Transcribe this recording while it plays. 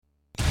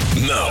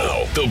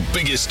Now, the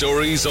biggest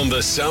stories on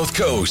the South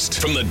Coast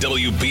from the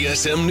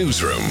WBSM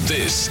Newsroom.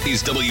 This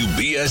is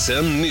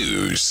WBSM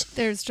News.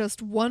 There's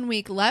just 1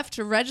 week left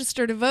to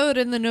register to vote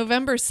in the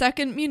November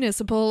 2nd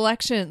municipal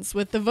elections,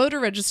 with the voter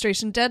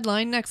registration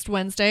deadline next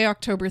Wednesday,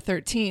 October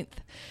 13th.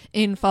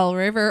 In Fall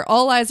River,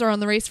 all eyes are on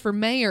the race for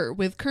mayor,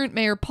 with current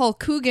Mayor Paul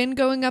Coogan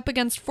going up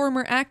against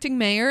former acting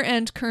mayor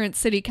and current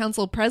City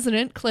Council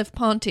President Cliff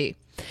Ponte.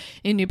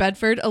 In New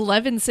Bedford,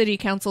 11 City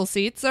Council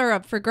seats are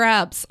up for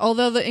grabs,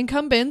 although the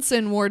incumbents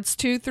in Wards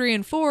 2, 3,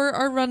 and 4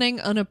 are running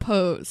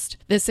unopposed.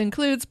 This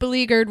includes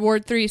beleaguered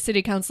Ward 3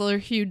 City Councillor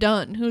Hugh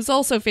Dunn, who's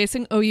also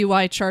facing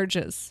OUI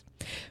charges.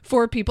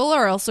 4 people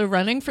are also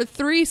running for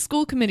 3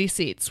 school committee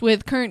seats,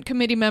 with current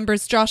committee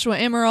members Joshua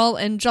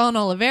Amaral and John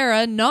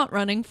Oliveira not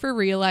running for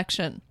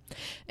re-election.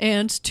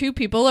 And 2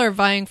 people are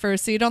vying for a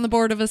seat on the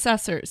Board of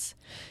Assessors.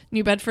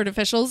 New Bedford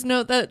officials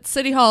note that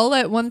City Hall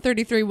at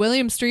 133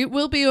 William Street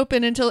will be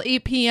open until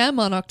 8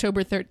 p.m. on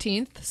October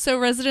 13th, so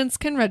residents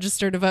can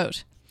register to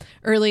vote.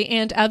 Early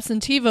and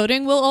absentee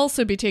voting will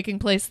also be taking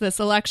place this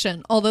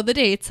election, although the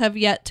dates have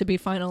yet to be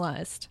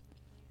finalized.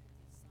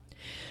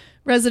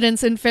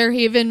 Residents in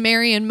Fairhaven,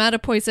 Marion,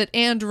 Mattapoisett,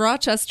 and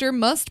Rochester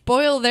must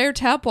boil their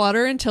tap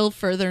water until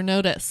further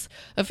notice.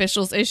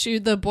 Officials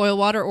issued the boil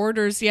water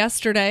orders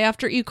yesterday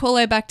after E.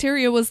 coli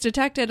bacteria was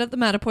detected at the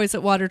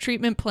Mattapoisett Water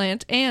Treatment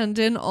Plant and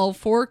in all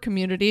 4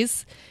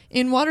 communities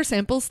in water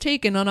samples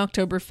taken on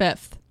October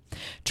 5th.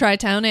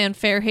 Tri-Town and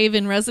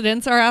Fairhaven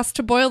residents are asked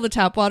to boil the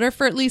tap water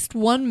for at least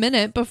 1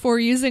 minute before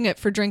using it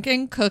for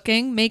drinking,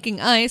 cooking, making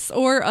ice,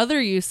 or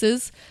other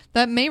uses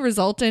that may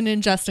result in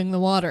ingesting the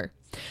water.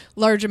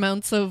 Large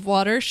amounts of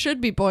water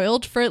should be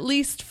boiled for at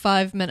least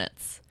 5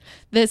 minutes.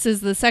 This is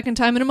the second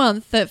time in a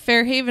month that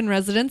Fairhaven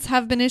residents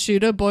have been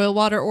issued a boil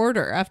water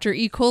order after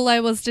E.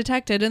 coli was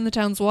detected in the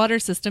town's water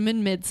system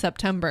in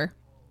mid-September.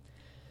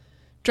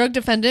 Drug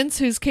defendants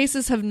whose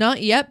cases have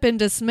not yet been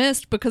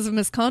dismissed because of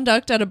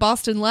misconduct at a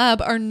Boston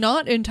lab are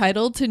not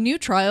entitled to new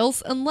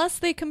trials unless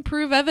they can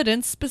prove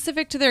evidence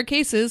specific to their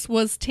cases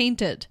was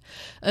tainted.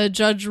 A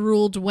judge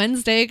ruled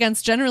Wednesday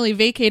against generally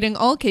vacating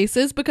all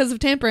cases because of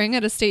tampering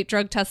at a state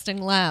drug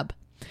testing lab.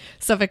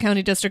 Suffolk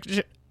County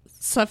District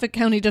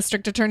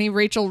Attorney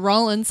Rachel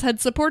Rollins had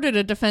supported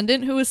a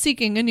defendant who was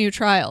seeking a new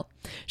trial.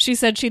 She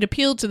said she'd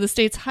appealed to the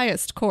state's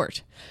highest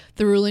court.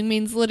 The ruling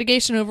means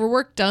litigation over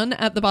work done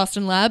at the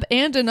Boston lab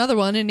and another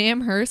one in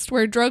Amherst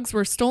where drugs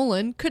were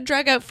stolen could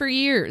drag out for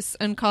years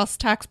and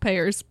cost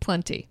taxpayers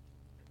plenty.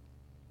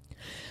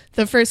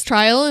 The first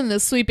trial in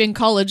the sweeping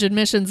college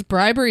admissions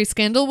bribery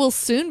scandal will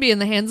soon be in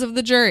the hands of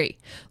the jury.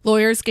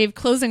 Lawyers gave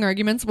closing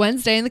arguments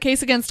Wednesday in the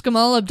case against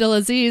Gamal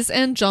Abdelaziz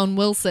and John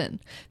Wilson.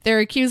 They're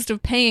accused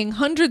of paying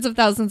hundreds of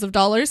thousands of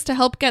dollars to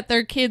help get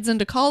their kids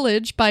into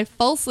college by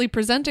falsely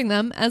presenting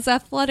them as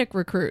athletic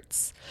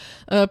recruits.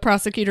 A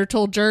prosecutor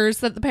told jurors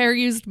that the pair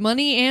used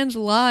money and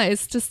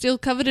lies to steal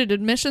coveted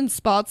admissions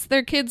spots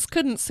their kids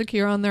couldn't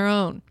secure on their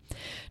own.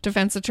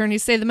 Defense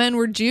attorneys say the men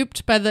were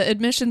duped by the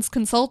admissions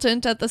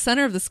consultant at the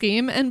center of the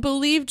scheme and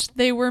believed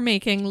they were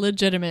making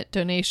legitimate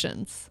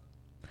donations.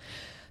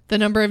 The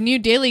number of new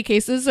daily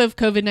cases of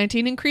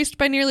COVID-19 increased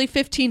by nearly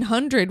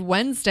 1,500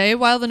 Wednesday,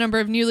 while the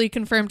number of newly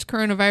confirmed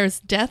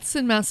coronavirus deaths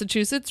in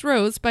Massachusetts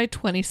rose by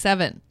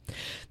 27.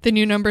 The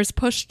new numbers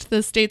pushed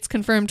the state's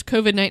confirmed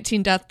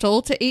COVID-19 death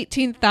toll to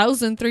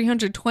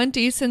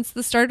 18,320 since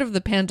the start of the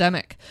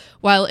pandemic,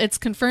 while its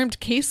confirmed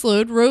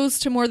caseload rose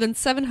to more than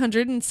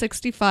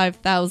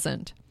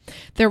 765,000.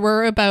 There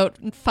were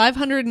about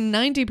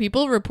 590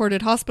 people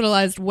reported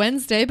hospitalized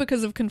Wednesday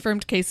because of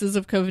confirmed cases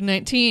of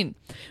COVID-19,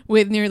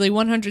 with nearly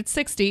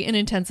 160 in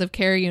intensive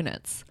care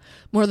units.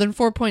 More than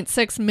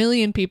 4.6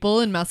 million people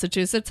in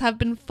Massachusetts have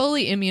been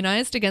fully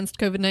immunized against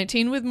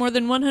COVID-19, with more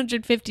than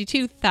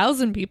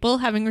 152,000 people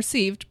having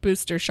received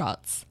booster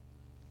shots.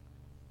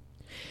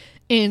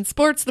 In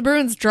sports, the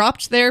Bruins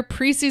dropped their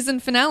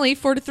preseason finale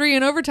 4-3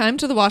 in overtime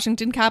to the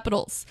Washington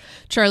Capitals.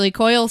 Charlie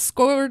Coyle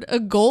scored a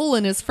goal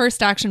in his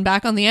first action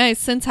back on the ice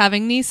since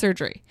having knee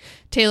surgery.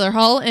 Taylor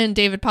Hall and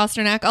David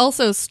Pastrnak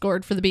also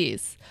scored for the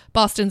Bees.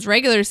 Boston's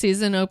regular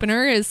season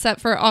opener is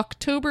set for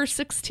October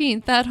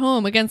 16th at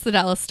home against the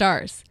Dallas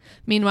Stars.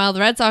 Meanwhile,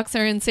 the Red Sox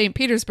are in St.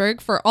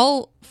 Petersburg for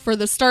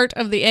the start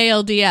of the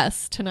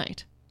ALDS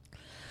tonight.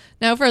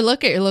 Now for a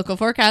look at your local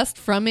forecast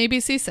from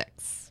ABC6.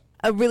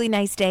 A really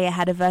nice day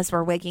ahead of us.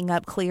 We're waking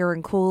up clear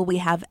and cool. We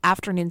have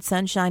afternoon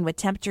sunshine with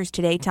temperatures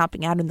today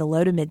topping out in the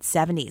low to mid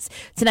 70s.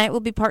 Tonight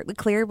will be partly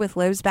clear with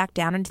lows back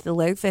down into the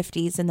low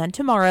 50s. And then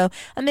tomorrow,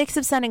 a mix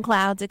of sun and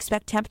clouds.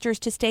 Expect temperatures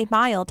to stay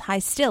mild,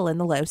 highs still in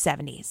the low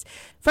 70s.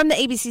 From the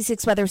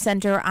ABC6 Weather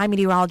Center, I'm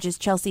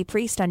meteorologist Chelsea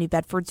Priest on New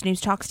Bedford's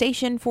News Talk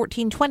Station,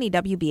 1420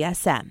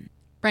 WBSM.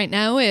 Right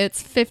now,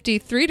 it's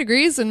 53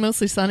 degrees and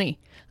mostly sunny.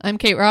 I'm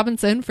Kate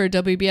Robinson for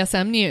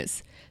WBSM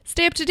News.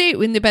 Stay up to date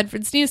with New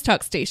Bedford's News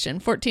Talk Station,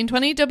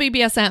 1420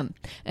 WBSM,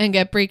 and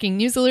get breaking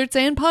news alerts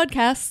and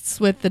podcasts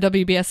with the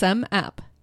WBSM app.